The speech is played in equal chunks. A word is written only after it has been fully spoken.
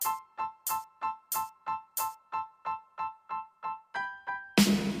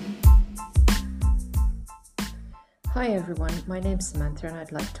Hi everyone, my name's Samantha and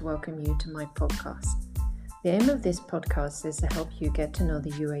I'd like to welcome you to my podcast. The aim of this podcast is to help you get to know the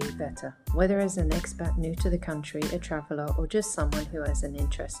UAE better, whether as an expat new to the country, a traveller, or just someone who has an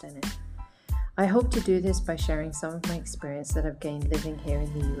interest in it. I hope to do this by sharing some of my experience that I've gained living here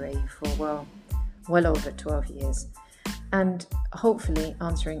in the UAE for well over 12 years, and hopefully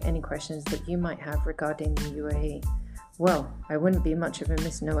answering any questions that you might have regarding the UAE. Well, I wouldn't be much of a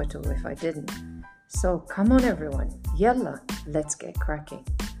Miss Know-It-All if I didn't. So come on everyone, yalla, let's get cracking.